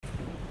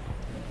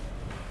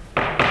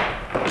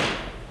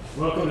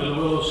Welcome to the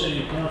Willow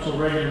City Council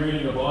regular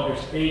meeting of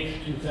August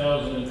 8th,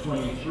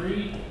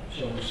 2023.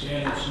 Shall we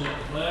stand and salute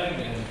the flag,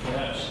 and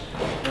perhaps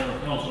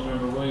Council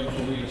Member Williams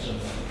will lead us in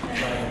the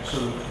flag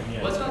salute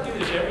again. Let's not do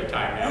this every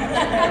time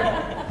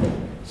now, Mr.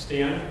 Mayor.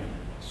 Stand,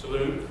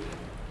 salute,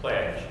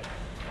 pledge.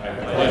 I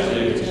pledge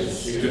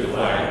allegiance to the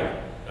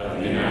flag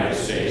of the United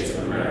States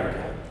of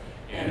America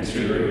and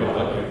to the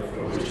republic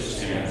for which it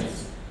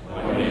stands,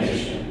 one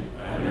nation,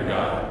 under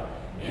God,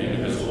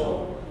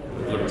 indivisible,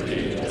 with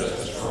liberty and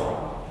justice for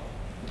all.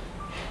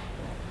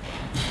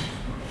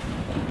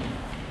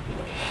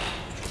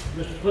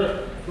 Mr.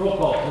 Clerk, roll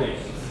call, please.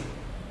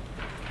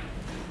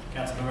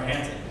 Councilmember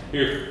Hanson.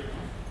 Here.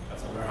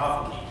 Councilmember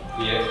Hoffelke.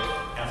 Here.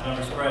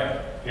 Councilmember Sprague.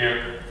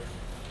 Here.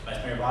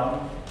 Vice Mayor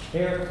Bottom.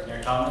 Here.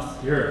 Mayor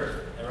Thomas.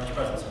 Here. Everyone's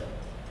present, sir.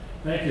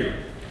 Thank you.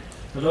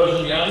 For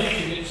those in the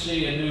audience, you get to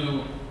see a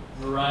new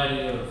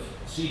variety of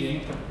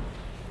seating.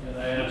 And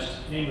I asked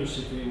Amos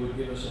if he would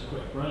give us a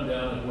quick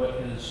rundown of what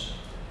his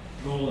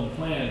goal and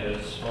plan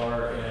is as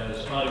far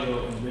as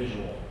audio and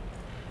visual.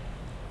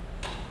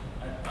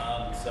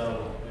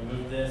 So we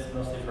moved this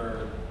mostly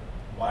for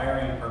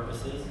wiring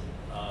purposes.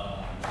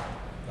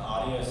 The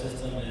audio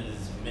system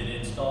is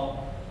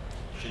mid-install.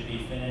 Should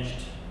be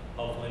finished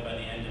hopefully by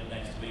the end of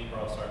next week,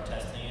 where I'll start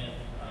testing it.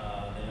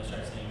 Then you'll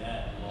start seeing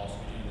that. And we'll also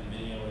be doing the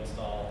video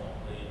install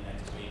hopefully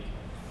next week.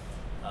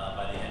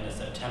 By the end of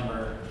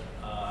September,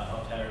 I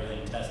hope to have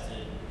everything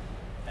tested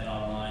and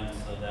online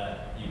so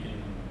that you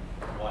can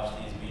watch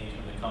these meetings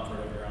from the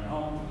comfort of your own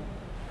home.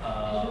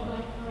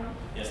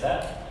 Yes,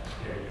 that?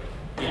 There you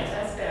go. Yes.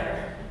 That's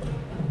better.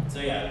 So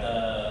yeah,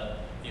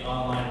 the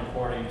online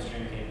recording and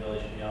streaming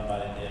capability should be on by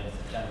the end of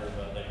September,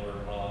 but like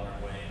we're well on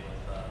our way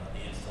with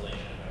the installation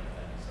of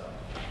everything. So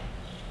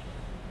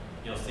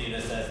you'll see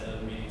this as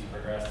the meetings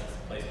progress. This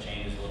place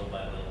changes little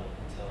by little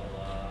until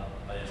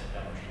by the end of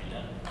September it should be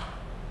done.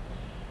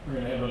 We're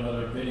going to have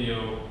another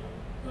video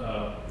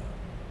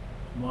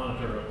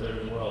monitor up there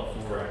as well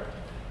for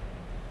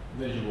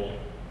visual.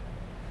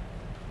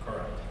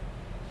 Correct.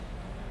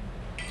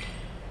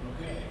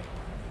 Okay.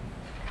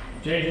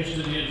 Changes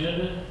to the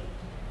agenda?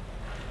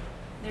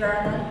 There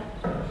are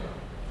none.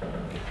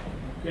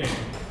 Okay.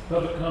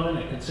 Public comment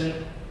and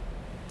consent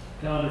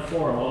calendar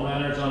forum. All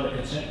matters on the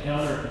consent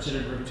calendar are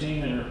considered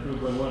routine and are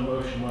approved by one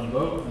motion, one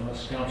vote,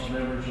 unless council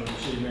members or the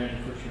city manager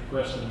first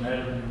request that the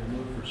matter be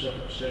removed for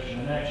separate discussion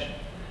and action.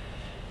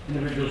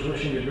 Individuals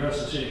wishing to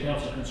address the city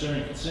council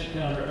concerning consent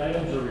calendar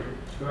items or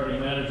regarding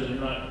matters that are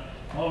not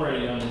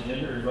already on the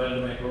agenda are invited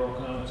to make oral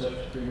comments up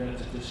to 3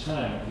 minutes at this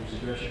time.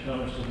 Please address your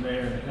comments to the mayor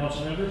and the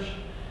council members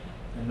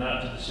and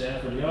not to the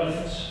staff or the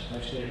audience.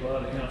 By state law,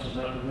 the council is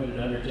not permitted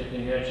to undertake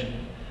any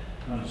action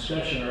on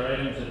discussion or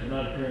items that are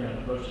not appearing on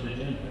the posted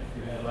agenda.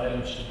 If you have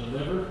items to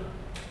deliver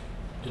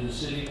to the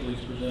city, please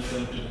present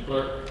them to the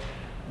clerk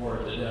or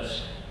at the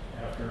desk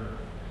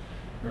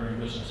during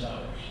business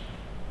hours.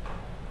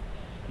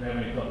 Do you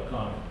have any public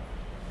comment?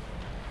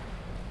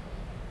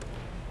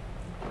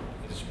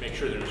 Let's make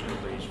sure there's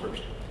no ladies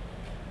first.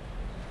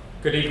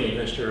 Good evening,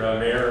 Mr.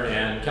 Mayor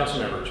and council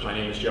members. My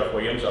name is Jeff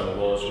Williams. I'm a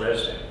Willows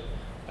resident.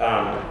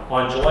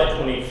 On July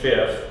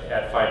 25th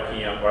at 5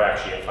 p.m., or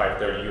actually at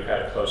 5:30, you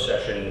had a closed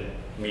session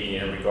meeting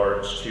in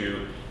regards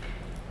to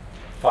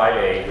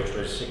 5A, which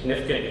was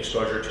significant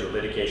exposure to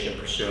litigation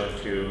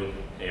pursuant to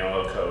the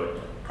Illinois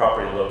Code,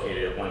 property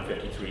located at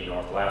 153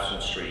 North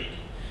Lassen Street.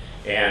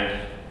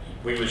 And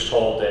we was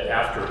told that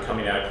after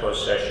coming out of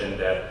closed session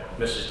that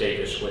Mrs.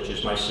 Davis, which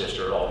is my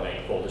sister, I'll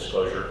make full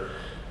disclosure,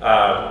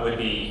 would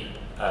be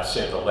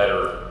sent a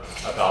letter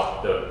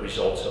about the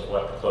results of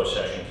what the closed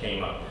session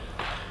came up.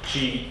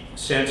 She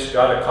since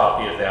got a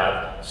copy of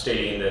that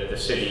stating that the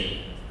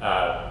city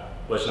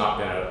was not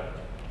going to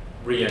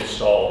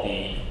reinstall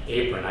the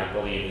apron, I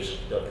believe is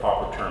the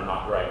proper term,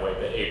 not driveway,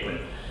 but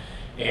apron.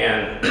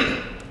 And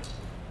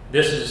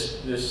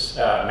this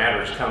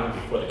matter has come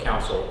before the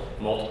council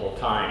multiple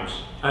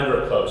times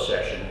under a closed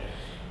session.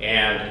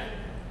 And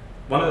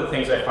one of the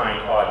things I find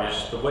odd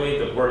is the way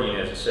the wording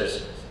is. It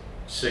says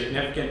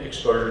significant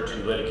exposure to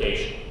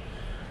litigation.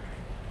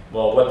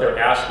 Well, what they're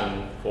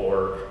asking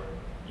for,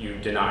 you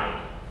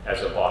denied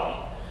as a body.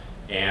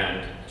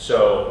 And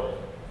so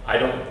I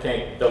don't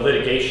think the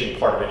litigation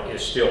part of it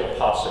is still a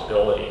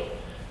possibility.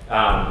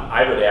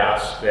 I would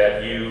ask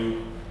that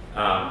you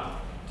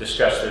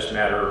discuss this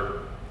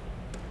matter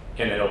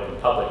in an open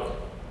public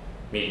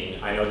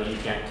meeting. I know that you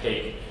can't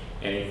take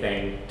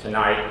anything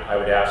tonight. I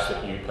would ask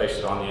that you place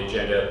it on the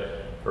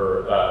agenda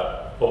for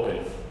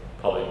open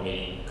public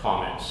meeting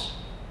comments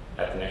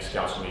at the next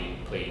council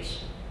meeting,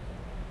 please.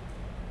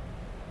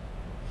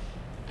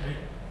 Okay.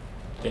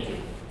 Thank you.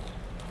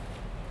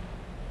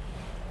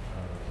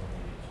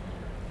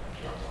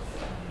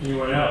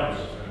 Anyone else?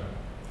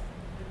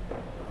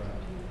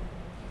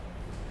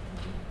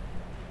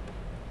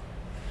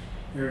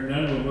 Hearing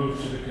none, we'll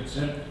move to the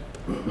consent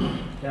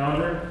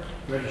calendar.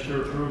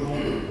 Register approval,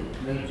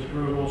 minutes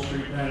approval,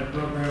 street planner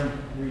program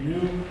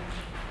renew.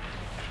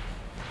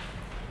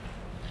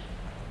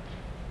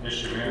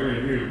 Mr. Mayor,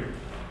 Review.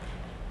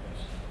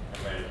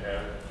 I might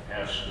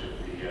ask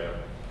that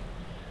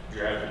the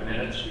drafted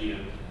minutes be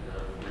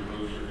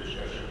removed for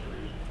discussion,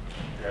 please.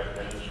 Draft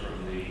minutes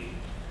from the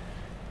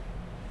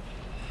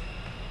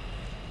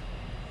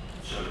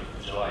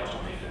July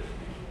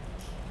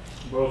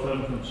 25th. Both of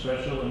them from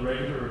special and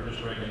regular, or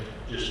just regular?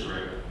 Just the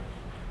regular.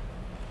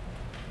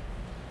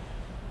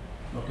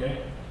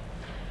 Okay.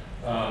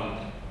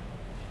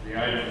 The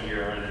item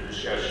here under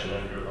discussion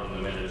on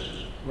the minutes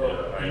is.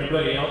 Well,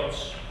 anybody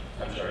else?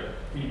 I'm sorry.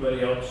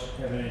 Anybody else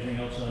have anything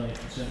else on the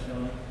consent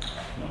calendar?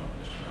 No.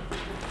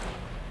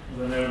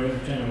 Then I would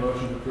entertain a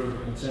motion to approve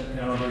the consent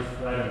calendar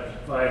for item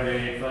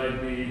 5A,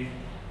 5B,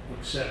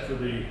 except for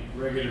the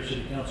regular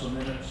city council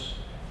minutes,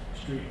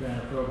 street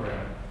banner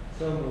program.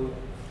 So moved.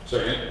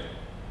 Second.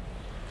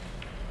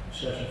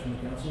 Discussion from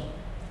the council?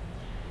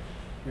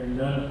 Hearing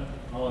none,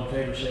 all in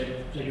favor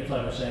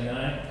signify by saying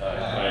aye.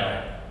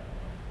 Aye.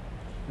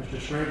 Mr.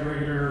 Sprague,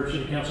 regular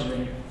city council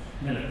meeting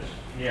minutes.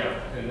 Yeah,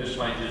 and this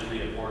might just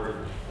be a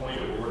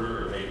point of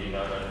order, or maybe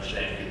not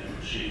understanding the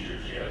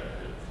procedures yet,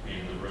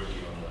 being the rookie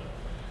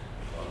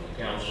on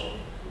the council.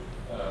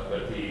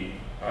 But the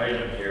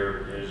item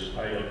here is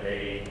item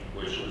A,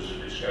 which was a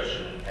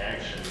discussion and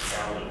action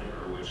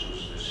calendar, which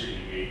was the City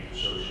Gate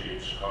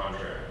Associates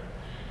contract.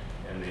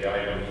 And the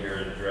item here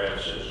in the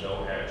draft says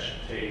no action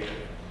taken.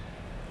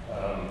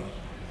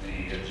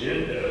 The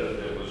agenda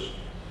that was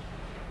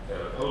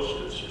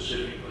posted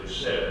specifically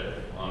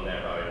said on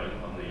that item,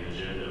 on the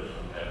agenda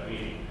from that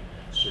meeting,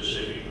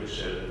 specifically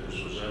said that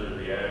this was under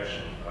the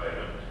action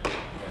item,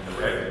 and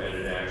the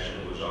recommended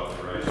action was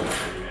authorizing the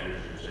city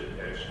manager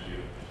to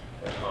execute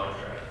a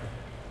contract.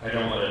 I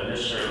don't want to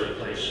necessarily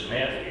play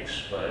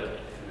semantics, but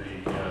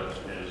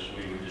as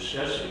we were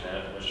discussing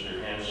that,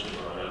 Mr. Hanson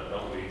brought up,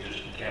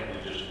 can't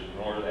we just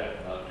ignore that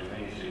and not do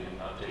anything and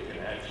not take an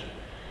action?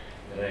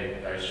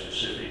 And I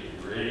specifically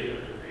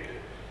reiterated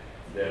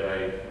that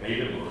I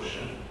made a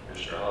motion,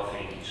 Mr.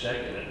 Hoffenke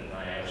seconded, and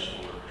I asked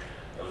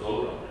for a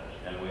vote on it.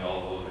 And we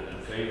all voted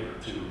in favor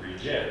to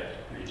reject.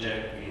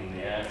 Reject being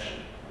the action,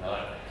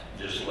 not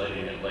just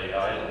letting it lay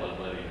idle and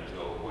letting it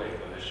go away,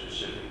 but I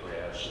specifically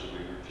asked that we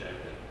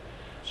reject it.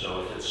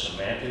 So if it's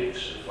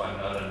semantics, if I'm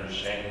not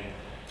understanding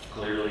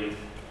clearly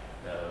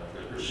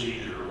the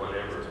procedure or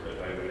whatever,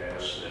 but I would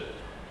ask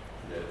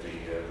that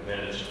the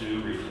minutes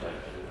do reflect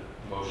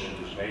that the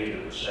motion was made,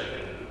 it was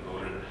seconded, and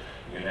voted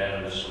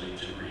unanimously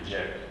to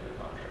reject the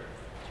contract.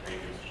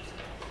 Thank you.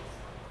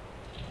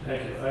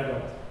 Thank you. I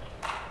don't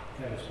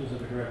have a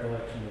specific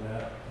recollection of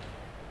that.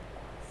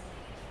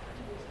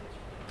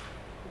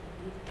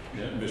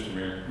 Yeah, Mr.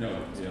 Mayor, no,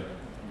 yeah,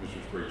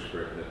 Mr. Sprague's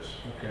correct, that's,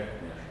 Okay.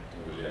 yeah,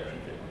 that was the action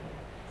taken.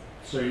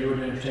 So you would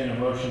entertain a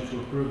motion to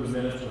approve the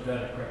minutes with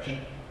that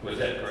correction? With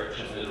that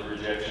correction, the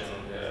rejection,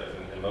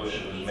 the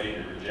motion was made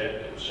to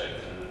reject, it was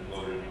seconded and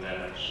voted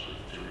unanimously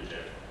to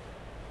reject.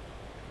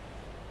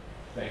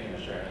 Thank you,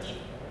 Mr. Hanson.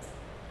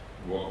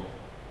 Welcome.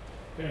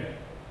 Okay.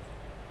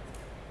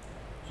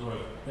 So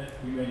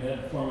you made that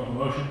in the form of a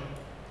motion?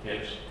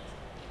 Yes.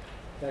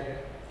 Second.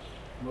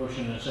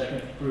 Motion and a second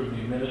to approve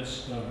the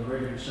minutes of the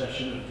regular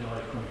session of July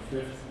 25th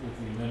with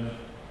the amendment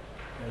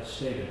as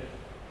stated.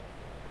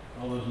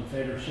 All those in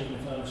favor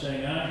signify by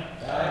saying aye.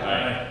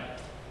 Aye.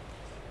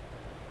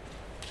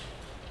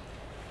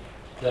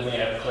 Let me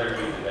add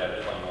clarity to that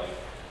if I might.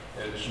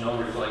 There's no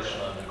reflection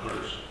on the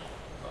clerk's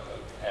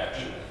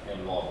action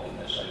involved in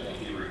this. I think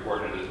he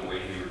recorded it the way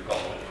he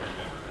recalled it and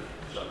remembered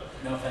it. So,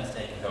 No offense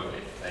taken. okay,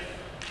 thank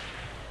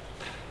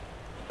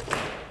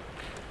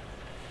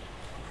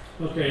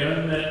you. Okay,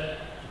 unmet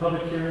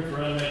public hearing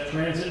for unmet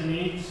transit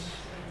needs.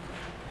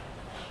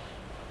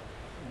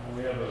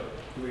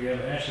 Do we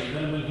have Ashley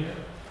Linneman here?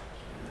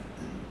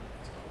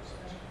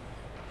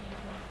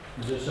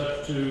 Is this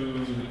up to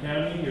the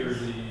county or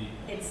the?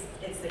 It's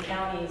the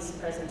county's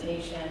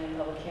presentation,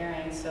 public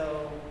hearing,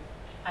 so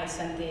I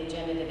sent the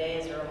agenda today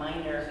as a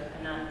reminder.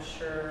 I'm not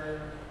sure.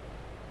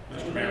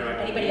 Mr. Mayor,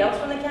 Anybody else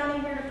from the county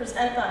here to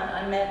present on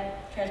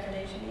unmet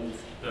transportation needs?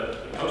 The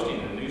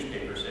posting in the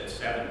newspaper said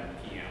 7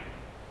 p.m.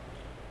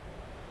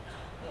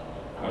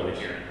 Public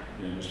hearing.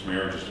 Yeah, Mr.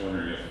 Mayor, I'm just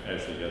wondering if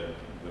Ashley had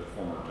the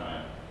former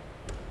time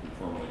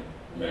informally.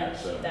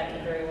 Yes, that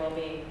could very well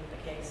be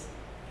the case.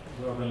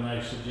 Well, then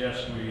I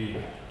suggest we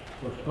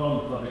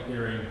postpone the public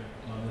hearing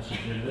on this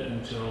agenda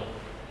until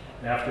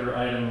after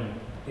item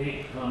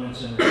 8,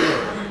 comments and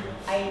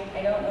reports.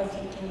 I don't know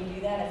if can you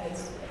do that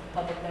if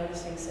public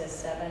noticing says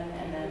 7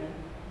 and then,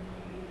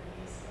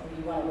 or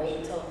you want to wait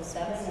until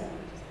 7?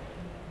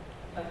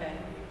 Okay.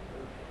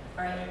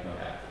 All right.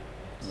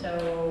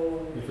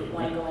 So If you it-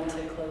 want to go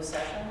into closed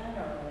session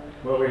then, or?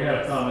 Well, we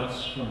have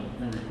comments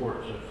and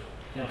reports of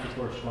council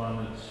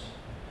correspondence,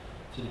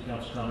 city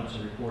council comments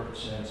and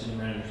reports, and city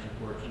manager's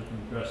reports. We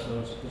can address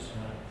those at this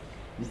time.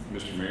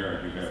 Mr. Mayor,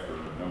 I do have her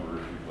number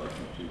if you'd like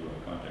me to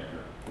contact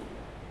her.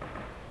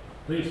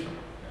 Please.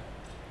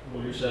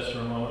 We'll recess for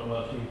a moment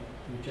while you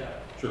reach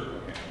out. Sure, okay,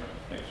 all right,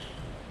 thanks.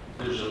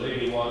 There's a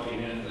lady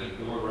walking in the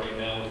door right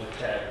now with a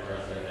tag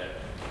around their neck.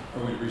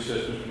 Are we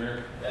recessed, Mr.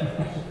 Mayor?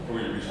 Are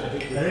we recessed? I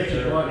think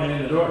she's walking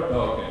in the door. Oh,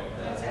 okay.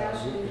 That's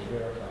Ashley. You can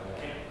verify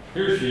that.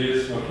 Here she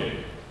is.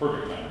 Okay,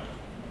 perfect time.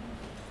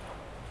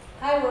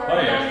 Hi, we're Hi,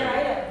 on your Ashley.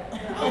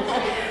 item.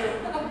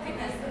 Oh,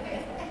 goodness.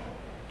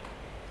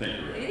 Thank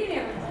you, Good Rick. evening,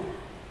 everyone.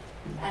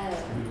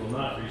 We will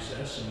not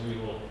recess, and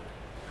we will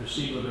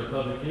proceed with our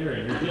public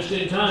hearing. You're just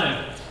in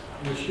time.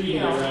 We're speeding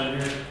Yeah. around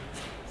here.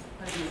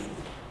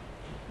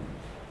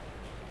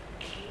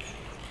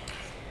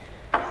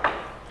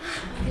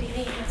 Good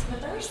evening, council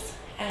members.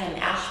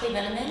 Ashley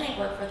Veneman. I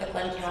work for the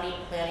Glenn County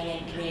Planning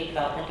and Community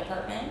Development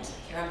Department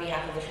here on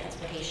behalf of the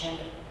Transportation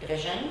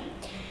Division.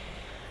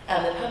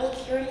 The public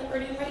hearing that we're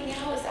doing right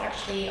now is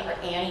actually our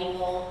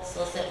annual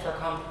solicit for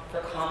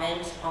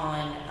comment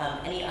on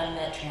any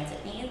unmet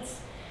transit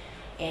needs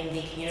in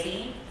the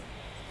community.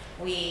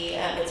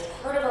 It's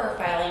part of our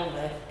filing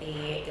with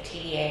the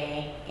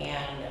TDA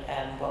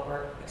and what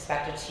we're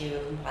expected to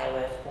comply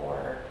with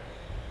for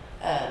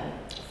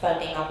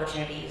funding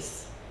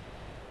opportunities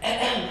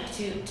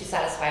to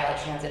satisfy our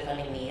transit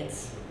funding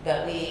needs.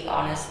 But we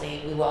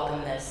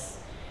welcome this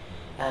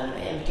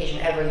invitation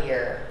every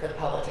year for the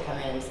public to come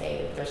in and say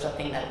if there's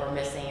something that we're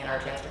missing in our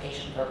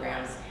transportation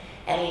programs,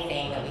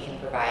 anything that we can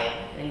provide,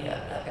 any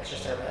extra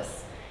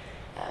service.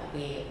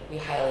 We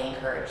highly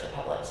encourage the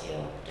public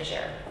to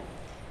share.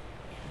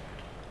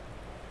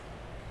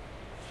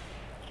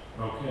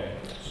 Okay,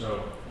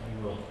 so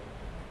we will,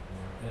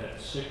 at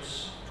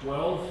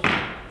 6:12,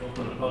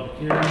 open a public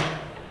hearing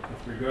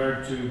with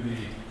regard to the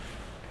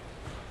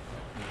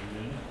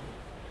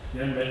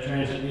unmet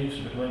transit needs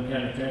of the Glenn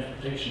County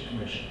Transportation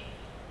Commission.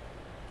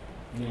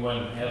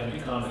 Anyone have any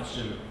comments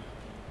to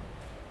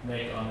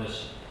make on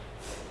this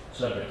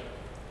subject?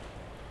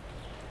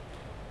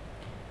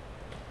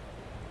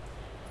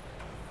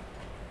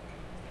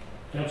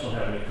 Council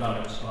have any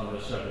comments on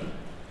this subject?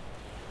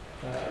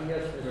 Yes, Or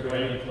Mr. do I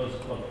need Mayor. to close the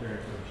public hearing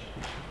first?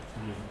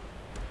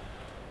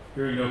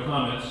 Hearing no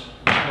comments,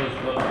 we'll close the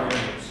public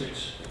hearing at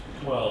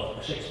 6:12,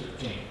 or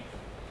 6:13.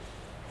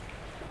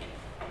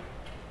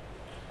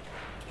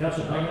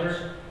 Council comments?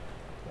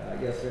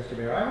 Yes, Mr.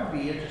 Mayor, I would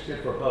be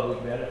interested for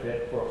public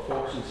benefit for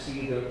folks who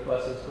see the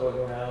buses going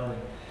around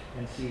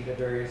and see the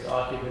various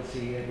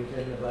occupancy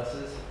within the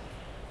buses,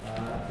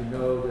 to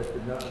know that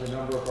the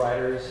number of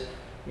riders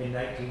in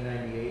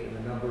 1998 and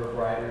the number of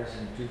riders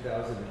in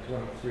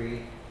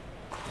 2023.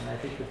 And I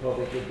think the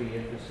public would be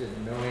interested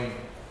in knowing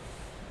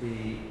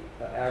the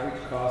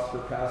average cost per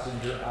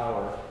passenger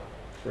hour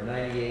for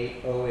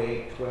 98,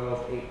 08,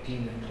 12,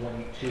 18, and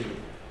 22.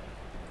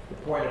 The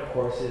point, of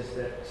course, is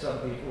that some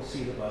people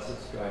see the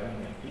buses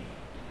driving empty.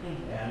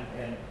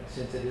 And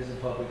since it is a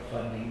public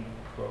funding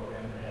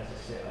program that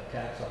has a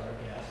tax on our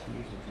gas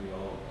fees, which we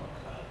all talk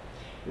about,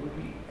 it would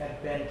be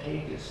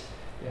advantageous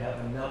to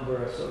have a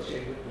number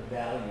associated with the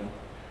value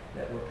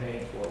that we're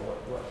paying for,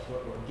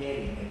 what we're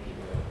getting, if you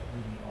will,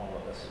 meaning all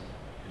of us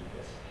who do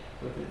this.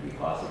 So if it'd be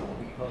possible,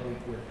 the public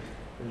would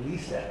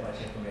release that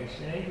much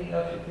information. And anything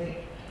else you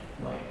think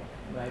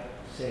might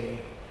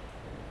say,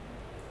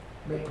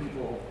 make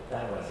people,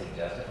 I don't want to say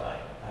justify,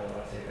 I don't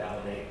want to say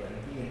validate, but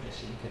it'd be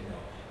interesting to know,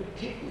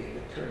 particularly if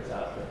it turns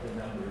out that the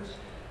numbers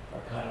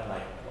are kind of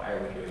like, why are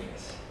we doing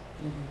this?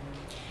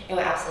 No,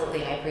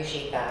 absolutely, and I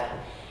appreciate that.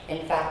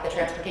 In fact, the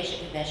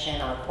Transportation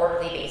Commission, on a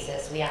quarterly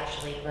basis, we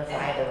actually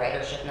provide the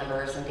ridership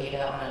numbers and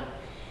data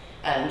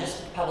on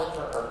just public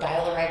for our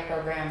Dial-A-Ride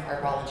program, our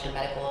volunteer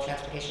medical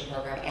transportation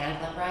program, and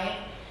Glenn Ride.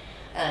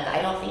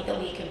 I don't think that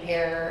we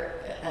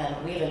compare,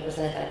 we haven't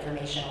presented that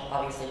information,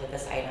 obviously, with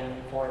this item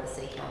for the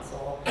City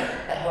Council, but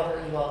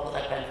however you all would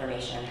like that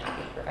information, I'm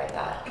happy to provide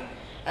that.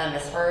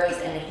 As far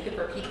as, and if you could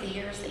repeat the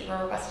years that you were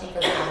requesting for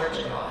the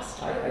average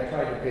cost? I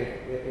tried to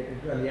pick,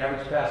 on the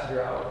average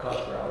passenger hour,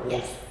 cost per hour.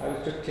 Yes.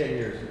 Took 10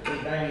 years,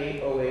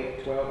 98,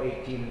 08, 12,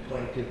 18, and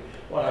 22.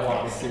 What I'm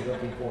obviously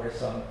looking for is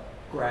some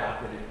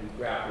graph, that if we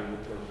graph it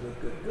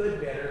would go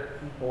good, better,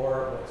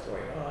 or what's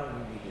going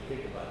on, we need to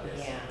think about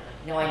this. Yeah,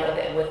 no, I know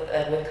that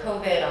with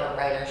COVID, our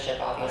ridership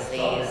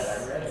obviously I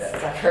read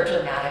that. suffered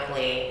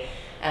dramatically.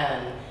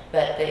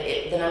 But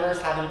the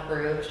numbers have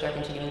improved, they're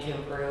continuing to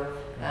improve.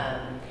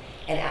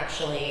 And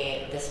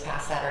actually, this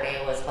past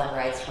Saturday was Glenn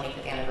Ride's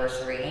 25th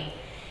anniversary.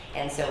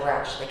 And so we're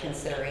actually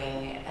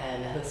considering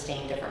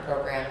hosting different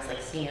programs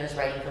like seniors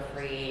riding for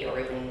free, or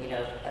even,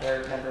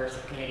 other members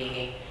of the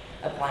community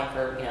applying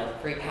for,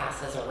 free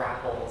passes or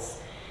raffles.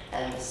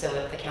 So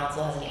if the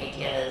council has any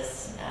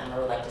ideas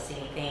or would like to see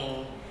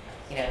anything,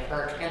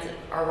 for transit,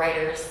 our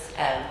riders,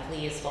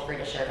 please feel free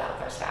to share that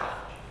with our staff.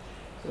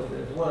 So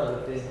there's one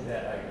other thing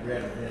that I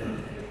read,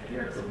 and it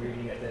appeared from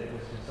reading it that it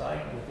was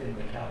designed within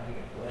the county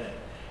of Glenn,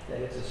 that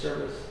it's a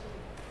service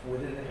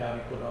within the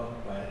county, put on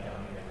by the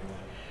county and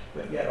everyone.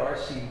 But yet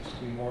ours seems to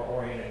be more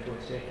oriented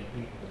towards taking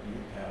people to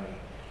Butte County.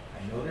 I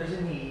know there's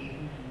a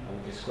need. I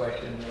would just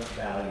question the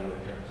value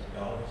in terms of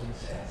dollars and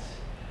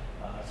cents.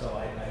 So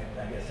I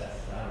guess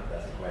that's, I don't know if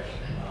that's a question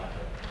or not,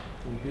 but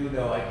we do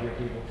know, I hear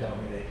people tell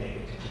me they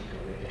take it to Chico,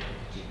 they take it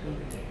to Chico,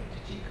 they take it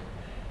to Chico.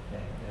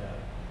 And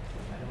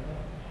I don't know,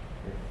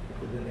 if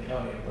within the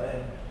county of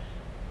Glenn,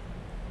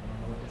 I don't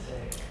know what to say.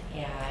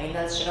 Yeah, I mean,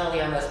 that's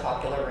generally our most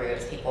popular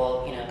routes.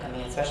 People,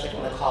 coming in, especially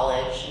from the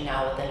college, and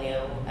now with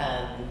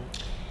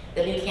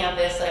the new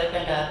campus I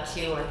opened up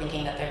to, we're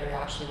thinking that there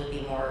actually would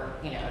be more,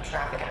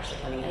 traffic actually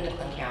coming into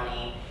Clinton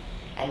County.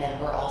 And then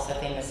we're also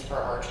famous for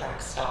our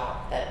track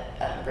stop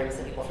that brings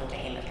the people from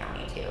Tehama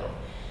County too.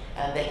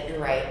 But you're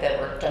right that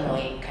we're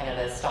generally kind of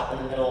a stop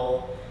in the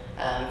middle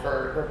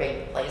for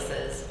big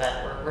places,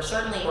 but we're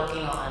certainly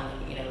working on,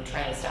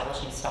 trying to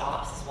establish new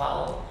stops as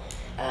well,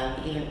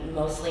 even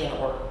mostly in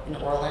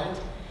Orland,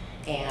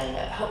 and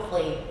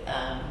hopefully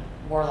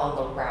more along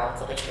the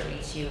routes of like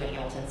 32 in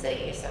Hamilton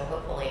City. So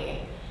hopefully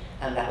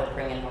that would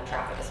bring in more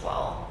traffic as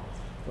well.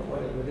 But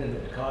within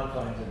the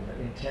confines and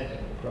the intent of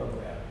the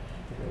program,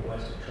 if it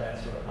was to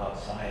transfer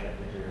outside of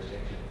the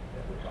jurisdiction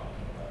that we're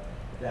talking about,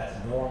 if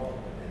that's normal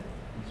within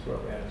these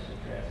programs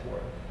to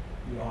transport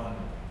beyond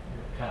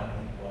your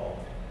county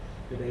involved,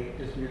 do they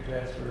dispute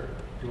transfer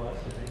to us?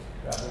 Do they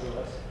travel to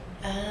us?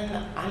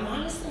 I'm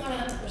honestly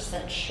not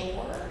 100%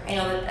 sure. I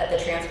know that at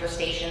the transfer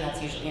station,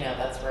 that's usually,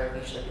 that's where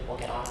usually people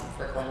get on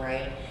for Glen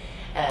Ride.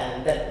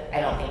 But I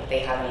don't think that they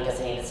have any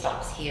designated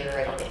stops here.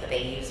 I don't think that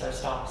they use our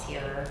stops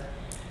here.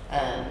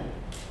 And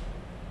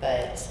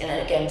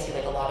again, too,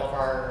 like a lot of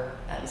our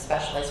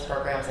specialized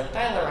programs, like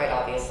Dial a Ride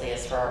obviously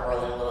is for our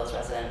Orland Willows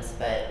residents,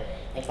 but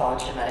like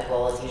volunteer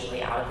medical is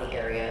usually out of the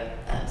area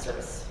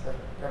service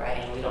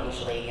providing. We don't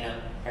usually,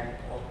 bring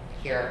people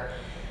here.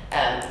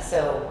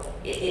 So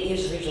it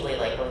is usually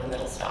like we're the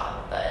middle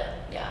stop, but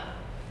yeah.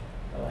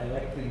 Well, I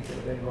like things that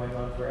have been going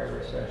on forever,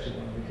 especially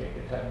when we take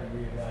the time to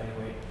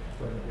reevaluate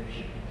whether they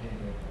should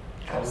continue.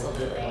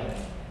 Absolutely.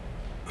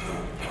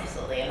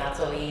 Absolutely, and that's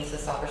what we use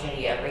this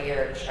opportunity every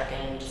year to check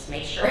in, just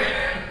make sure.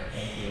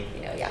 Thank you.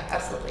 Yeah,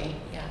 absolutely,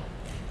 yeah.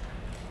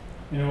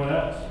 Anyone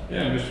else?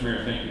 Yeah, Mr.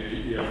 Mayor, thank you.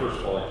 Yeah, first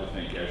of all, I'd like to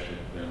thank Ashley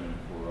Bennett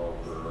for all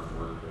of her hard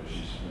work.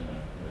 She's been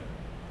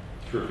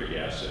a terrific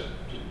asset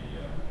to the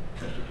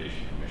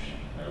Transportation Commission,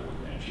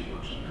 and she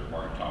works under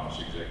Martin Thomas,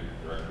 Executive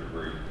Director,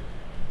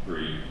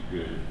 very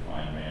good,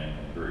 fine man,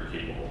 and very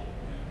capable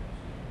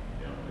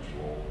in his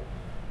role.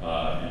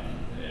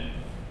 And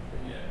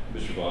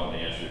Mr. Vaughn, to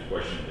answer your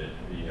question, that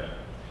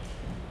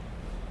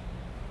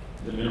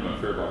the minimum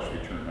fare box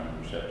return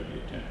numbers have to be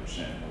at 10%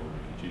 in order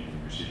to continue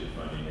to receive the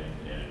funding,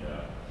 and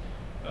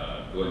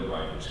Glen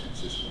Ride has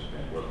consistently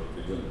been, well,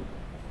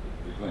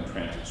 the Glen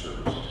Transit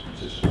Service has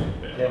consistently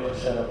been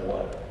 10% of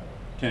what?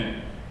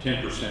 10%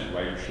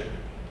 ridership.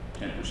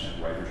 10%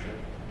 ridership.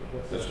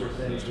 That's what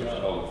it's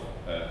called.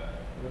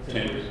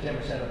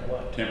 10% of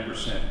what?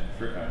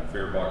 10%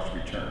 fare box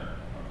return.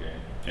 Okay,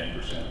 10%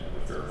 of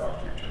the fare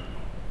box return.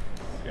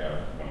 Okay,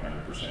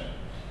 100%.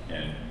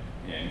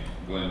 And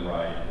Glen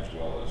Ride, as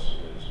well as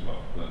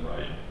Glen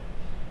Ride,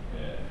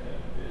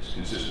 is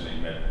consistently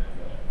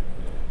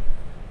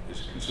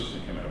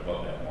coming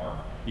above that mark,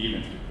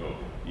 even through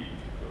COVID.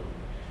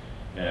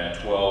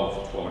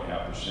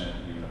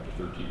 12.5%, even up to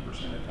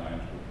 13% at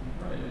times.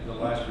 Right. The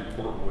last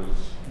report was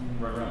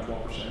right around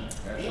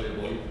 12%, actually, I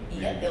believe.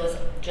 Yeah, it was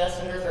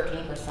just under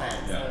 13%. So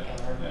Yeah. I can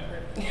remember.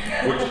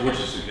 which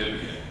is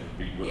significant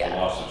with the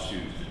loss of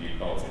students to Butte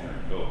College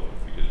and COVID,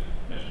 because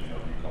as we know,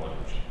 Butte College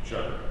was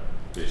shuttered,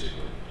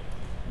 basically.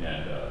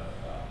 And a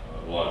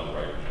lot of the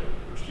writers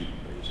are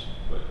student-based.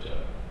 But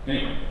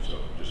anyway, so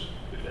just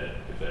if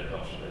that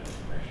helps with that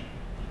information.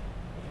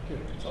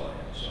 That's all I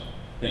have. So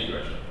thank you,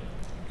 Ashley.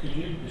 Could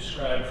you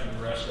describe for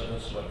the rest of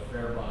us what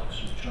fare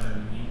box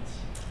return means?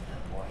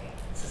 Oh boy,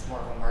 this is more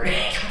of a Marty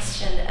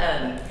question.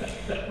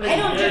 I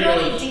don't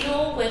generally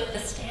deal with the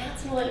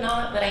stats and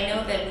whatnot, but I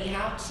know that we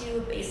have to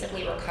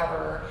basically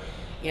recover,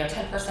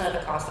 10% of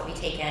the cost that we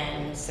take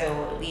in,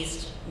 so at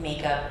least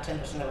make up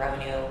 10% of the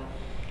revenue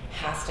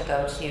has to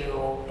go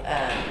to,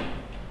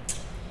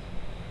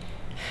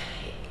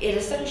 it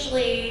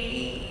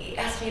essentially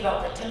has to be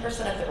about the 10%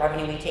 of the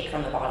revenue we take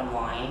from the bottom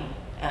line.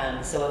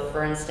 So if,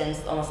 for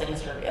instance, almost like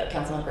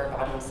Councilmember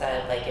Bottom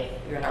said, like if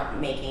you're not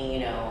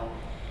making,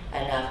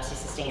 enough to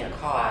sustain your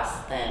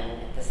costs, then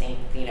the same,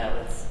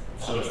 it's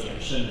So it's a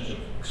percentage of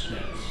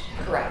expense.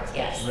 correct,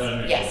 yes.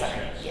 Revenue Yes, to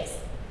sorry, expense. yes.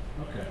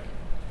 Okay,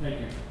 thank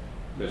you.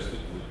 That's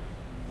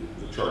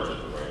the charge that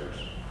the writers,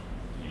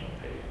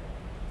 pay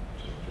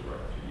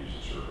to use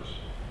the service.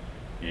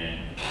 And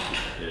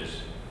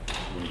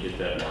when you hit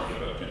that mark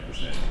about 10%,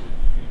 you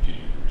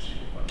continue to receive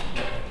the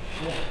funding.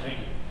 Cool, thank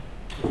you.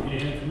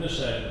 Anything from this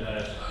side of the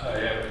dais? I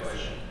have a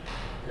question.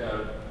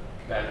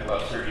 Back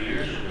about 30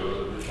 years ago,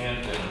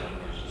 Lieutenant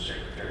was the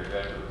Secretary of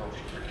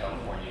Agriculture for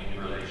California. Any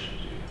relation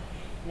to you?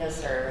 No,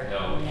 sir.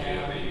 No,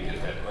 yeah, maybe you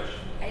get that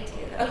question. I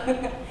do.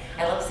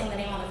 I love seeing the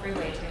name on the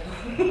freeway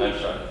too. I'm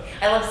sorry.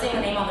 I love seeing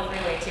the name on the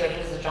freeway too. I think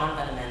it was a John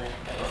Veneman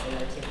that was in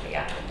there too, but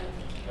yeah.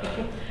 Thank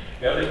you.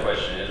 The other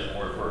question is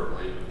more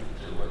related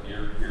to what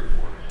you're here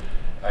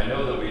for. I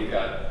know that we've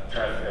got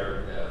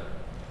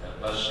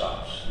bus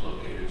stops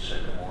located,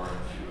 Sycamore, and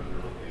a few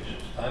other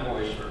locations. I'm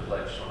always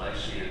perplexed when I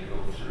see it go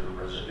through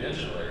a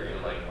residential area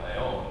like my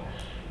own,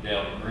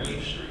 down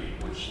Green Street,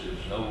 which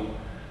there's no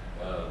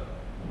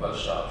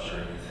bus stops or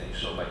anything.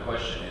 So my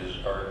question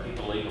is, are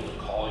people able to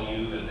call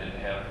you and then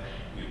have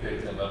you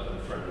pick them up in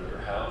front of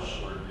their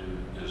house, or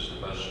does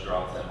the bus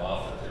drop them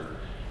off at their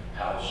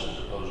house as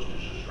opposed to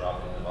just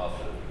dropping them off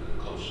at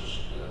the closest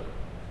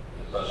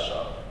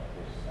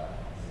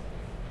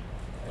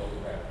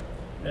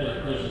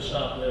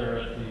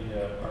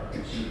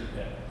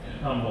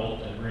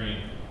Humboldt and Green.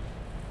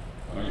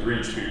 On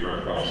Green Street right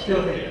across. I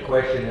still think the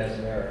question has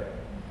merit.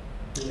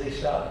 Do they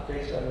stop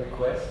based on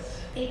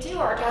requests? They do.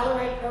 Our Dollar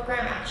Ride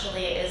program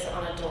actually is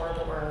on a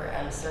door-to-door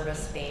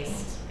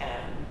service-based.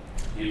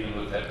 Even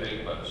with that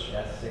big bus?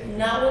 That's it.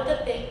 Not with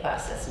the big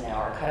buses, no.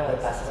 Our cutaway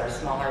buses are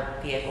smaller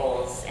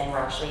vehicles, and we're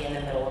actually in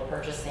the middle of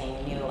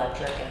purchasing new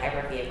electric and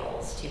hybrid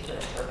vehicles too for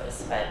this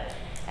purpose. But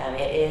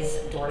it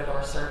is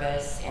door-to-door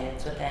service, and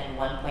it's within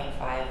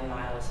 1.5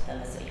 miles within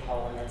the city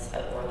hall limits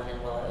of Orland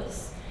and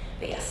Willows.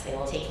 But yes, they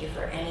will take you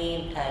for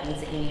any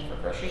needs that you need for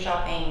grocery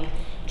shopping,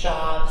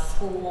 job,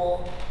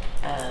 school,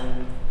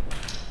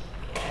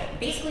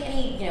 basically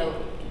any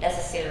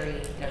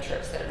necessary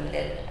trips that are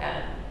needed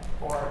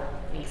for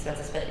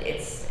expenses. But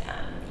it's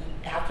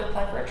you have to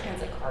apply for a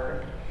transit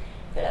card.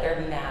 But other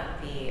than that,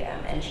 the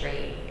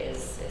entry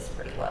is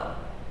pretty low.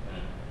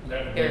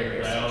 That would be Very, your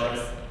very dial serious.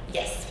 ride?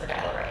 Yes, for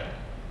Dial Ride.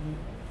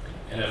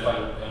 And if I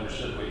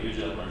understood what you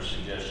gentlemen are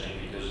suggesting,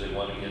 because they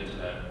want to get to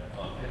that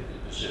on the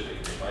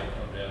Pacific, they might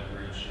come down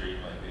Green Street,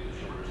 might be the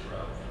shortest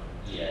route.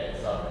 Yeah,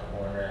 it's on the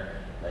corner,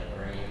 like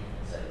Green,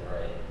 it's like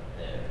right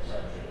there, it's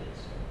actually,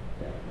 it's,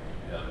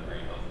 Yeah,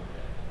 Green,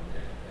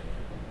 okay,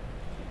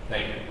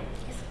 thank you.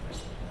 Yes, of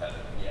course.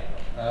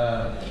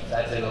 So I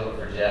took over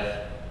for Jeff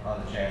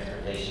on the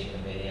transportation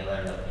committee and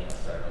learned,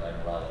 started to learn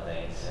a lot of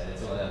things. And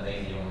it's one of the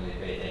things you don't really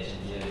pay attention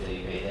to until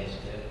you pay attention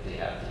to it, you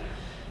have to.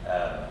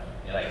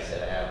 Like I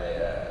said, I have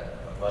a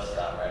bus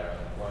stop right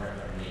around the corner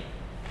from me.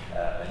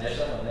 And there's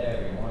someone there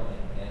every morning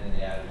and in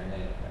the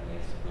afternoon. I mean,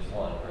 it's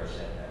one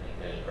person. I mean,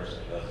 there's a person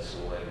who goes to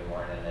school every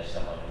morning and there's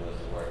someone who goes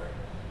to work.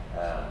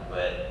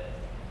 But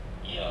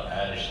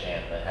I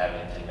understand that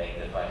having to make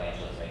the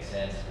financials make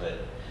sense,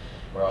 but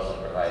we're also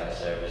providing a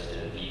service to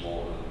the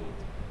people who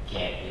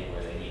can't get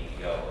where they need to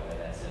go. And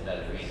that's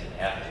another reason they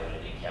have to go to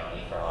Duke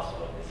County for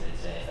hospital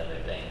visits and other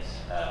things.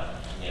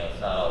 It's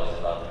not always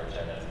about the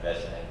return of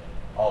investment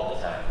all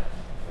the time,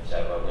 which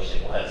I wish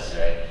it was,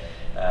 right?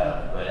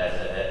 But as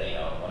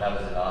when I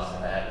was in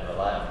Austin, I had to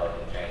rely on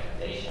public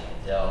transportation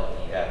until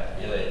you have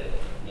to do it.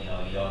 You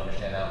don't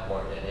understand how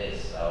important it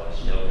is. I always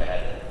joke I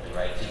had to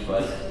ride 2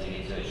 buses to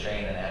get to a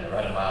train and I had to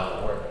run a mile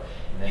to work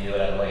and then do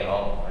it on the way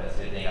home. That's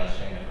a good thing I was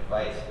training for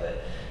fights.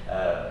 But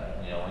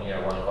when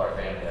you're a 1-car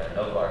family or a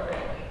no-car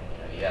family,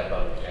 you have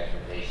public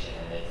transportation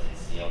and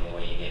it's the only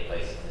way you get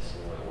places to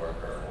school or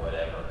work or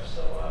whatever.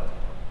 So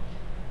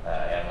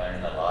I'm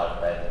learning a lot. I'm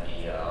glad to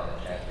be on the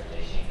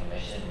Transportation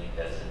Commission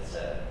because it's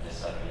just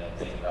something you don't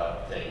think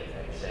about. Like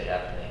I say, you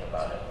have to think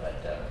about it,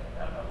 but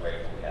I'm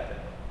grateful we have it.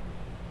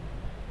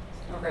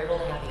 We're grateful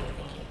to have you.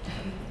 Thank you.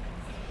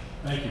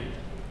 Thank you.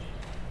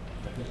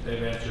 I think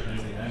they've answered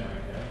anything I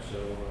might have, so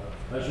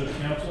pleasure to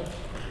council.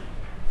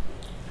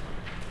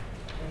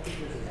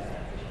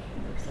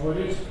 Oh, it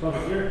is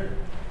public hearing.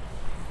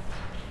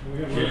 Do we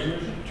have a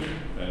resolution?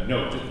 No,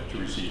 to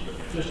receive it.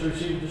 Just to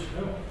receive this,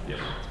 oh,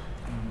 Yes.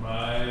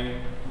 my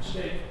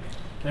mistake.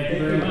 Thank you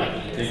very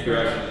much. Thank you,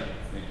 Ashley.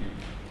 Thank you.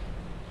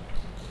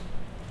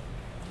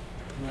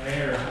 My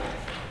error.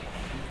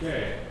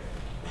 Okay.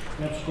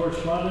 Council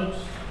correspondence.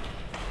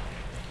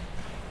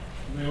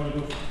 You may want to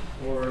go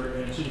for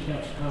city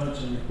council comments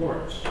and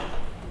reports.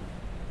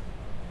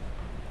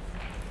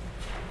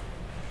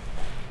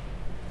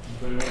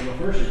 Anybody want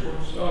to go first?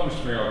 Reports.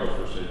 Mr. Mayor, I'll go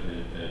first.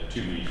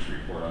 2 meetings to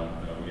report on.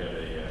 We had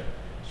a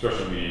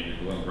special meeting at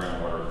the Glen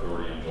Groundwater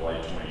Authority on July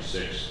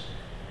 26th.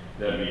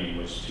 That meeting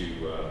was as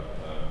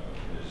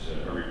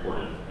I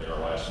reported at our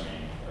last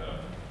meeting,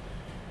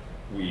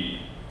 we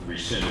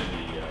rescinded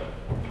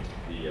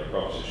the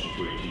Proposition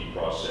 218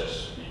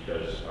 process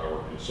because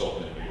our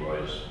consultant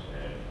utilized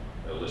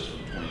a list from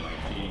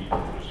 2019,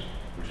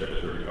 which had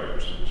a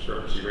 35%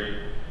 discrepancy rate.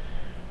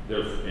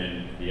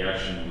 And the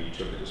action we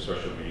took at the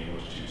special meeting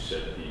was to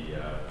set the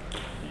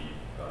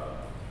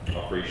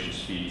operations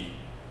fee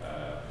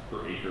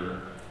per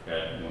acre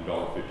at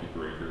 $1.50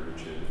 per acre,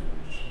 which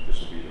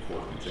this will be the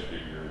 4th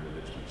consecutive year that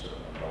it's been set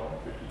at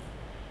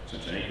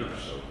 $1.50 an acre,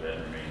 so that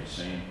remained the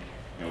same.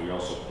 And we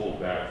also pulled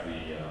back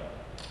the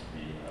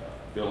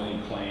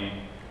billing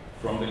claim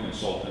from the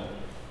consultant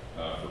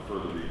for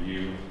further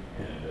review,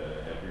 and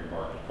have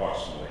earmarked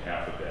approximately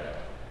half of that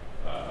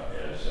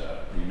as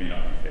we may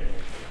not be paying.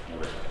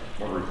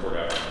 More to report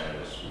out on that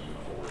as we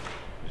move forward.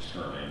 It's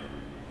currently under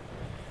review.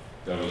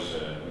 That was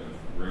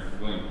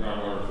Glen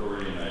Groundwater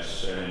Authority, and I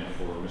sat in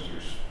for Mr.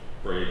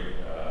 Sprague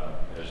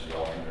as the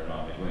alternate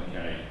on the Glen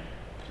County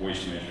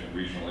Waste Management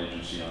Regional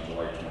Agency on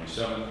July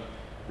 27th.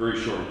 Very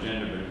short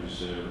agenda, but it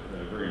was a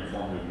very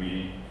informative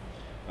meeting.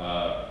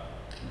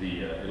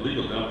 The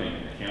illegal dumping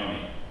in the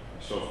county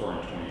so far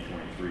in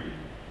 2023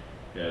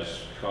 has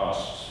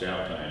cost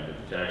staff time to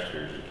the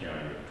taxpayers of the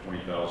county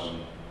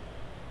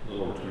a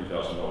little over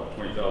 $20,000,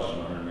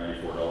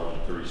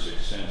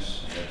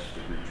 $20,194.36, and that's to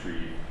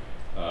retrieve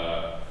a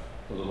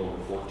little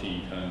over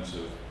 14 tons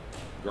of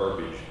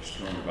garbage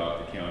strewn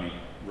about the county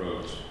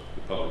roads.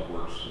 The Public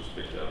Works was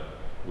picked up,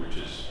 which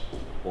is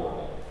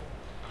horrible.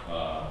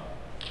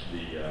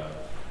 The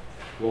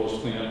Willows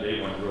cleanup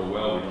day went real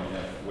well. We don't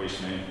have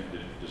waste management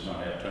that does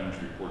not have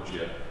tonnage reports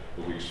yet,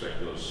 but we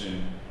expect those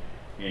soon.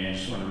 And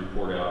just want to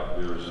report out,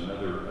 there is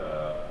another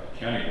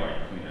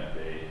countywide cleanup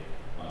day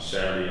on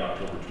Saturday,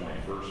 October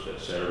 21st.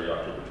 That's Saturday,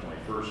 October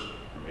 21st,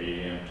 from 8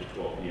 a.m. to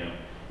 12 p.m.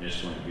 And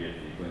it's going to be at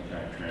the Glenn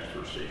County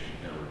Transfer Station,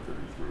 Network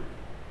 33.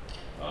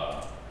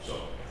 So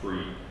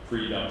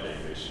free dump day,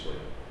 basically.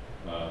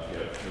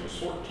 It was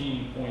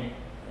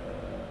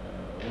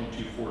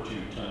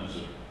 14.1242 tons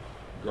of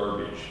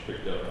garbage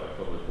picked up by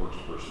public works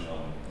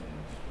personnel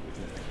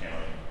within the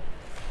county.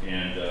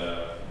 And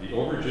the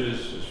overages,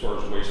 as far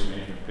as waste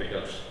management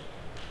pickups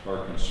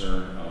are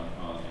concerned,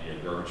 on the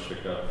garbage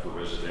pickup for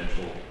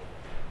residential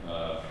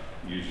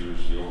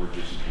users, the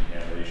overages and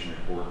contamination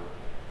report.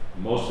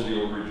 Most of the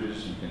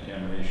overages and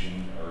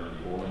contamination are in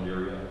the Orland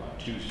area on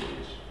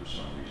Tuesdays for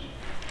some reason.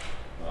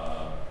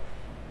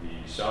 The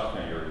South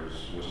County area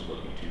wasn't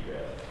looking too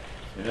bad.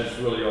 And that's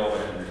really all I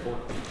have to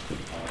report.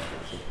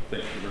 So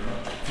thank you very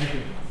much. Thank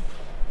you.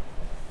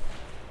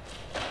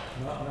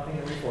 Nothing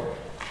to report.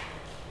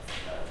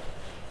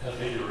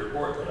 Nothing to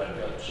report, but I've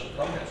got some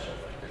comments, I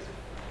think.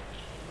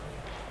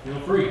 Feel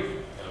free. Okay.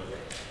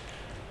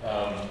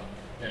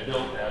 And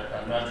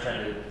I'm not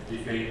trying to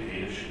debate the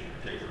issue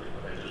particularly,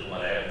 but I just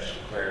want to add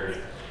some clarity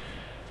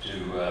to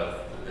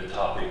the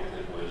topic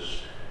that was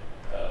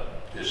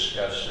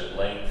discussed at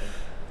length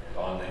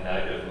on the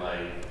night of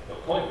my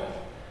appointment,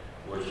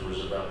 which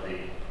was about the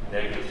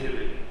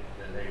negativity.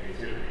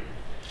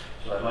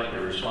 So I'd like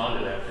to respond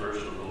to that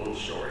first with a little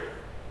story.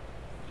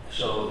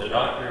 So the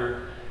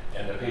doctor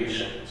and the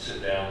patient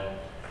sit down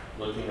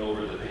looking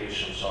over the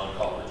patient's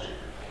oncology report.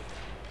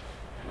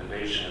 And the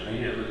patient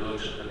immediately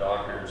looks at the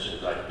doctor and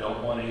says, I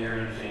don't want to hear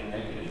anything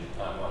negative.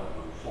 I want to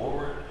move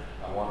forward.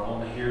 I want to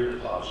only hear the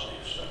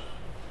positive stuff.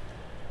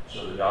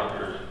 So the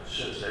doctor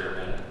sits there a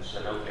minute and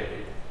said,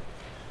 okay,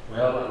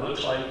 well, it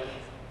looks like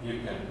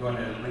you're going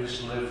to at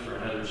least live for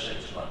another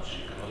 6 months.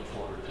 You can look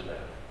forward to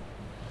that.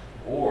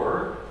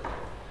 Or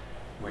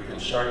we can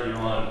start you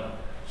on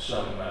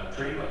some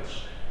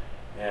treatments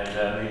and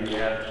maybe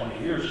add 20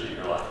 years to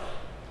your life.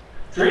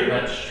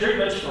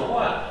 Treatments for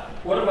what?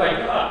 What have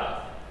I got?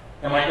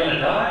 Am I going to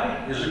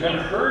die? Is it going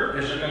to hurt?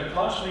 Is it going to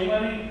cost me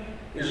money?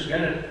 Is it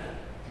going to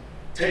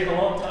take a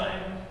long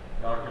time?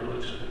 The doctor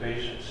looks at the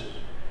patient and says,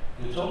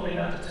 you told me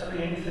not to tell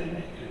you anything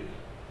negative.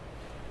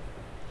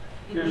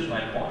 Here's my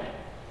point,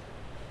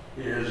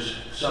 is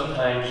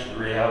sometimes the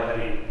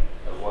reality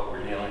of what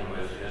we're dealing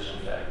with is in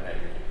fact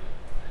negative.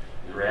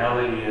 The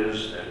reality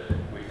is that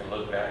we can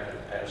look back at the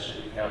past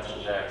city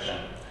council's action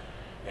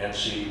and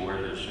see where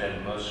there's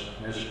been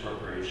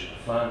misappropriation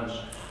of funds,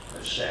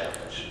 staff,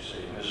 I should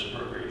say,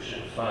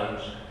 misappropriation of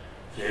funds,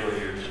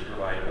 failure to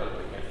provide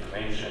public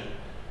information,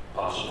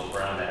 possible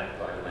Brown Act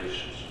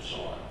violations, and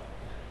so on.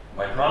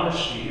 My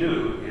promise to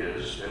you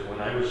is that when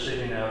I was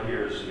sitting out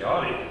here as the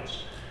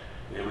audience,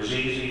 it was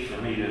easy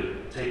for me to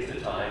take the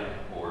time,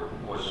 or it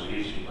wasn't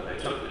easy, but I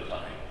took the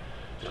time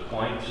to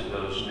point to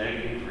those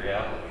negative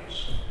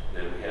realities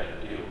that we had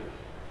to deal with.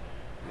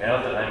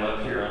 Now that I'm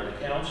up here on the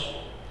council,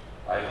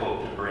 I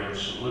hope to bring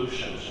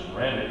solutions and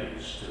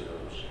remedies to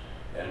those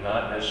and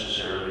not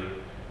necessarily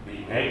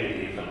be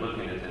negative and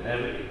looking at the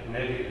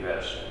negative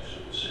aspects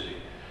of the city,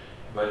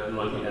 but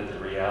looking at the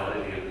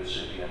reality of the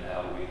city and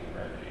how we can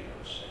remedy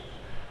those things.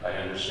 I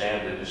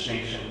understand the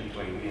distinction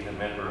between being a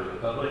member of the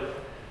public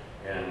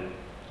and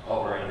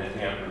hovering the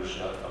campers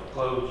up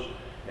close,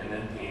 and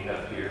then being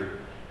up here,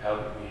 how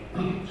do we,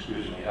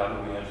 how do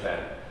we in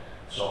fact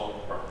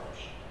solve problems?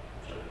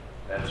 So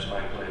that's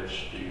my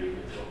pledge to you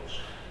folks.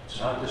 It's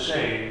not to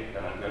say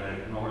that I'm going to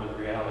ignore the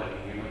reality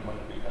even when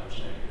it becomes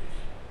negative.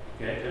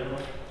 Okay,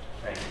 gentlemen?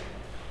 Thank you.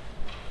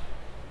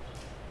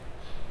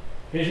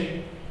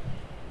 Casey?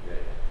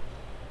 Okay.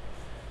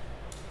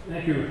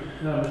 Thank you,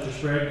 Mr.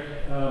 Sprague.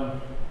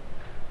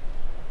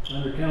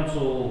 Under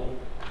council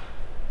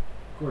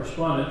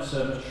correspondence,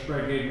 Mr.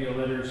 Sprague gave me a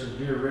letter that says,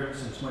 Dear Rick,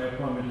 since my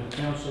appointment to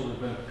the council has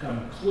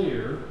become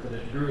clear that a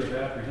degree of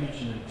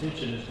apprehension and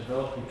tension has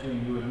developed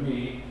between you and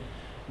me,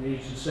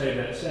 needs to say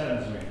that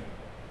saddens me.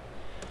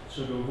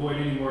 So to avoid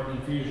any more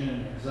confusion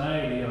and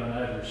anxiety on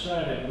either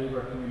side, I believe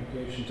our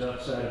communications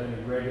outside of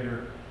any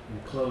regular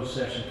and closed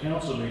session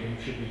council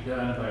meetings should be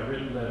done by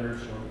written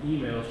letters or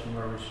emails from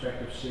our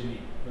respective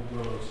city as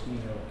well as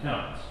email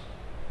accounts.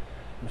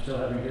 I'm still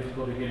having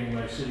difficulty getting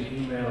my city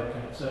email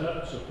account set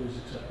up, so please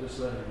accept this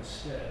letter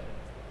instead.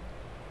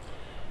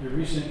 Your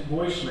recent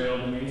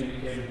voicemail to me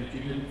indicated that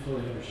you didn't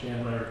fully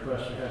understand my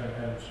request for having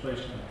items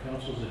placed on the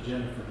council's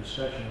agenda for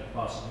discussion of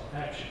possible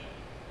action.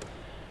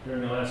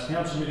 During the last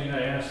council meeting,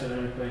 I asked that I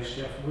replace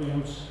Jeff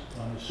Williams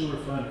on the sewer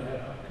fund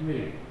ad hoc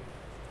committee.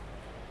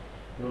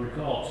 You'll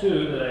recall,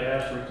 too, that I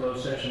asked for a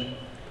closed session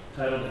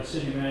titled A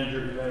City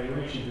Manager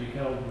Evaluation to be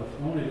held with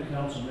only the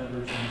council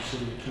members and the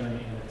city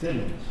attorney in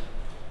attendance.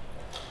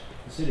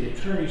 The city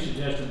attorney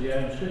suggested the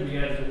items could be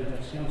added to the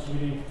next council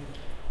meeting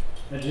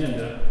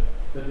agenda,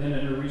 but then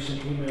in a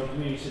recent email to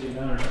me, City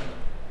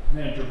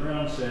Manager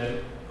Brown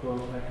said,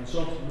 quote, I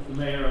consulted with the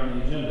mayor on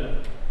the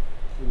agenda.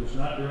 It was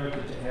not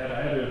directed to add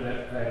either of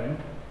that item.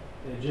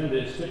 The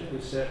agenda is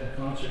typically set in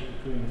concert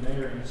between the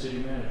mayor and the city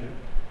manager.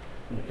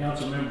 When the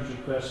council members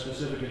request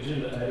specific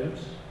agenda items,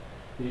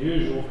 the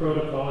usual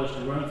protocol is to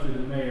run through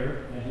the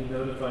mayor, and he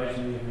notifies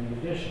me of any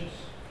additions.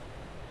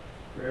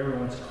 For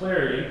everyone's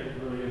clarity,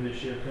 earlier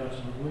this year,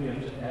 Councilman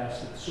Williams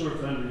asked that the Sewer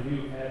Fund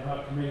Review Ad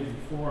Hoc Committee be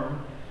formed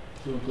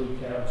to include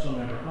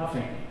Councilmember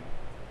Hoffing.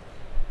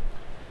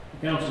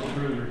 The council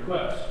approved the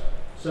request.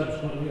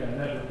 Subsequently, I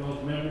met with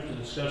both members to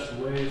discuss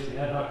the ways the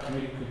ad hoc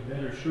committee could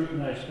better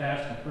scrutinize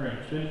past and current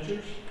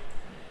expenditures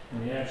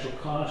and the actual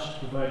cost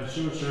to provide the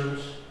sewer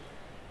service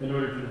in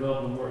order to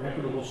develop a more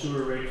equitable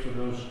sewer rate for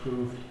those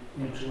approved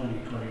in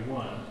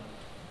 2021.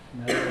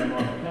 Now that I'm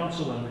on the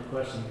council, I'm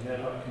requesting the ad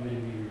hoc committee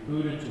be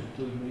rebooted to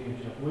include me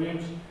and Jeff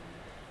Williams,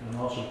 and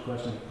I'm also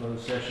requesting a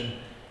closed session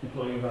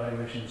employee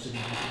evaluation of City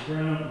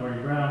Manager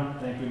Marty Brown.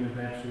 Thank you in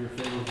advance for your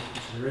favorable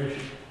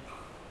consideration.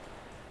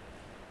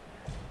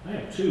 I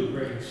am too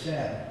greatly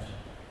saddened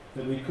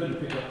that we couldn't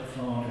pick up the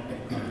phone and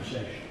have a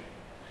conversation.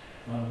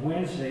 On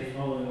Wednesday,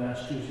 following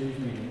last Tuesday's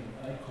meeting,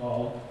 I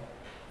called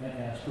and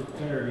asked for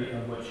clarity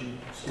on what you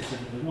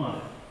specifically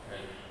wanted.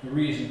 The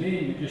reason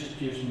being, you just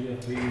accused me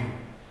of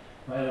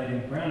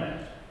violating the Brown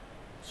Act.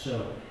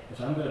 So, if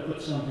I'm going to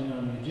put something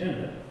on the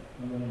agenda,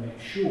 I'm going to make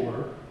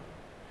sure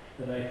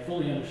that I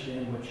fully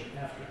understand what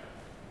you're after.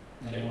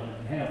 And I wanted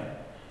to have it.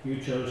 You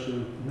chose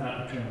to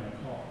not return my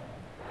call.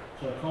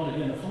 So I called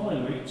again the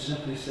following week and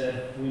simply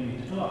said, we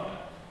need to talk.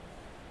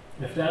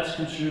 If that's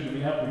construed to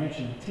be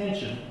apprehension of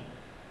detention,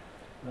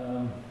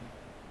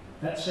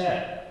 that's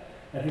sad.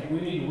 I think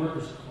we need to work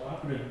as a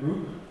cooperative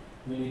group.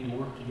 We need to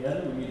work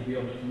together. We need to be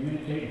able to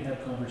communicate and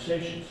have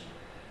conversations.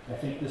 I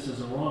think this is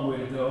the wrong way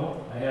to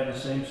go. I have the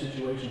same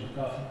situation with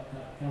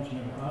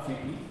Councilmember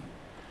Hoffing,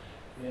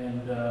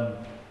 and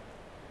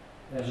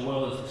as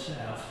well as the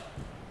staff.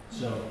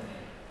 So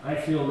I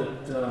feel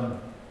that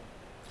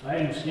I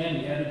understand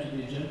you added to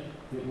the agenda.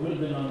 It would have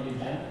been on the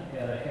agenda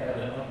had I had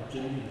an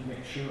opportunity to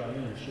make sure I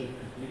understood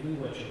completely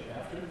what you're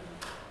after.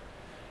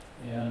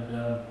 And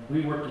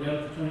we worked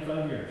together for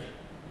 25 years.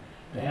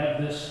 To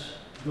have this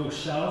go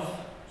south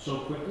so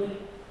quickly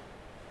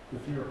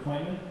with your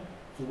appointment,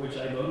 for which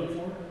I voted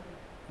for,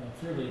 I'm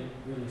really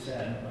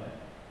saddened by it.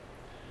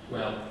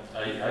 Well,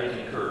 I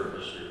concur,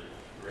 Mr.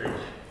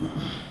 Riggs.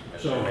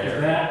 So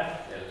with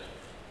that,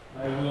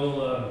 I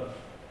will,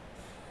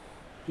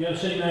 do you have a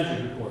city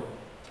manager's report?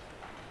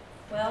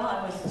 Well,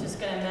 I was just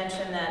going to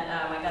mention that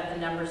I got the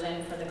numbers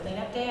in for the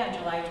cleanup day on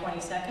July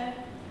 22nd.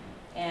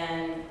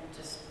 And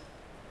just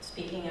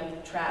speaking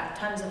of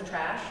tons of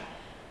trash,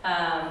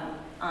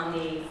 on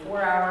the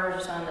 4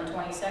 hours on the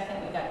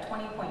 22nd, we got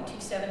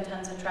 20.27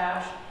 tons of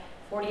trash,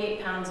 48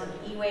 pounds of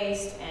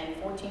e-waste, and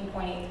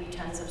 14.83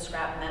 tons of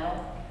scrap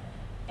metal.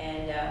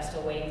 And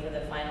still waiting for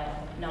the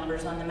final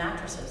numbers on the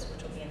mattresses,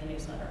 which will be in the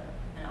newsletter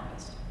in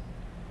August.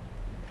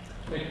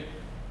 Thank you.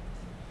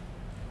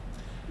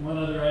 One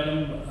other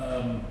item,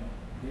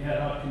 the ad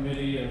hoc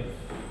committee of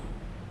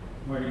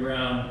Marty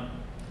Brown,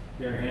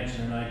 Gary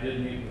Hansen, and I did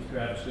meet with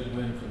Travis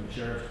Goodwin from the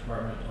Sheriff's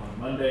Department on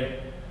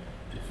Monday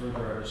to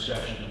further our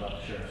discussions about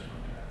the Sheriff's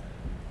contract.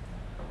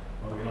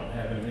 While we don't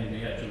have anything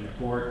yet to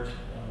report,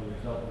 we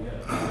felt we had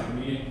a good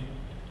meeting,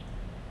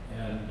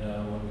 and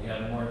when we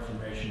have more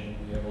information,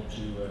 we'll be able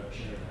to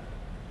share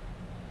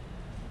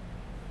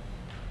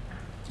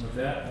that. With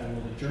that, I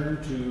will adjourn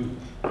to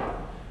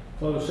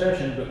closed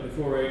session, but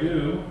before I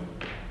do,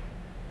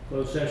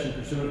 closed session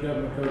pursuant to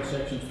Government Code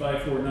Sections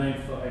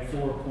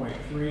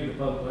 54954.3, the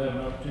public will have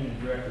an opportunity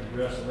to directly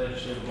address the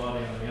legislative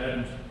body on the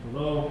items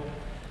below.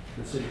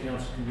 The City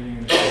Council convening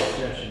in the closed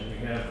session. We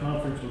have a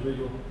conference with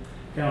legal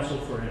counsel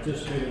for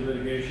anticipated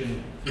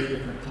litigation 3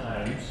 different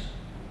times.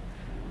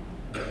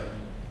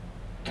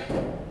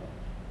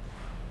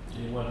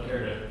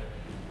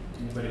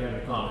 Anybody have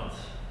any comments?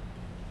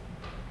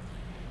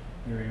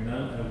 Hearing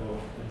none, I will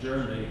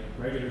adjourn the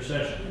regular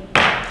session.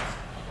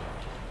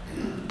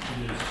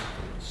 It is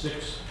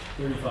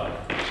 6:35.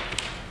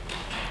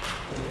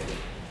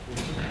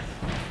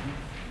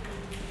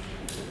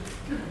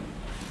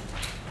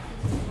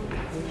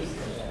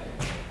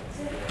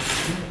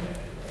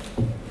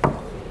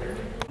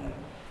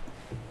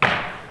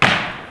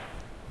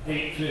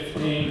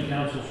 8:15, the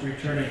council's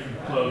returning from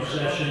closed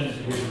session to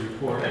give a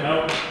report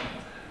out.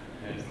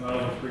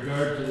 With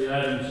regard to the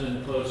items in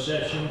the closed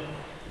session,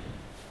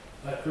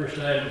 that first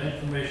item,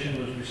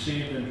 information was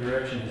received and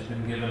direction has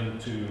been given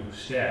to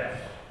staff.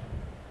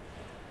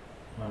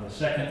 On the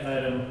second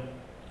item,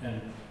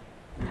 and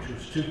which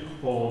was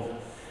twofold,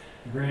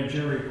 the grand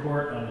jury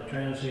report on the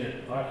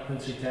transient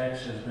occupancy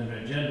tax has been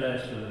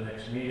agendized for the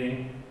next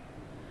meeting.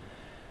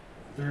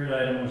 Third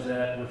item was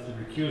that with the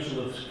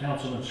recusal of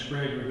Councilman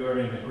Sprague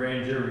regarding the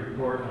grand jury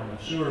report on the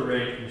sewer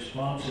rate,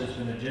 response has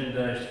been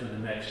agendized for the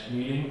next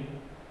meeting.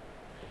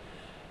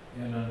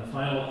 And on the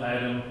final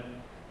item,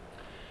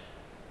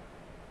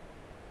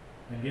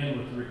 again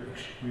with the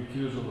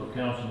recusal of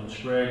Councilman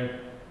Sprague,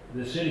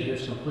 the city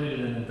has completed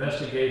an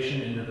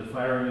investigation into the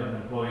firing of an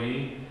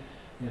employee.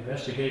 The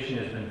investigation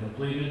has been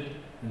completed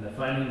and the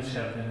findings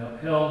have been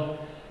upheld.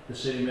 The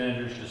city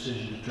manager's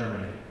decision to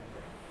terminate.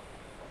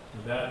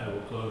 With that, I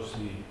will close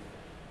the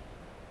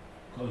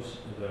close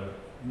the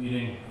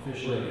meeting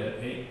officially at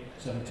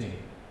 8:17.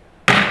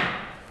 I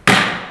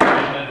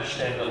didn't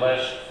understand the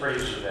last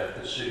phrase of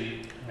that, the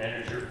city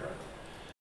manager.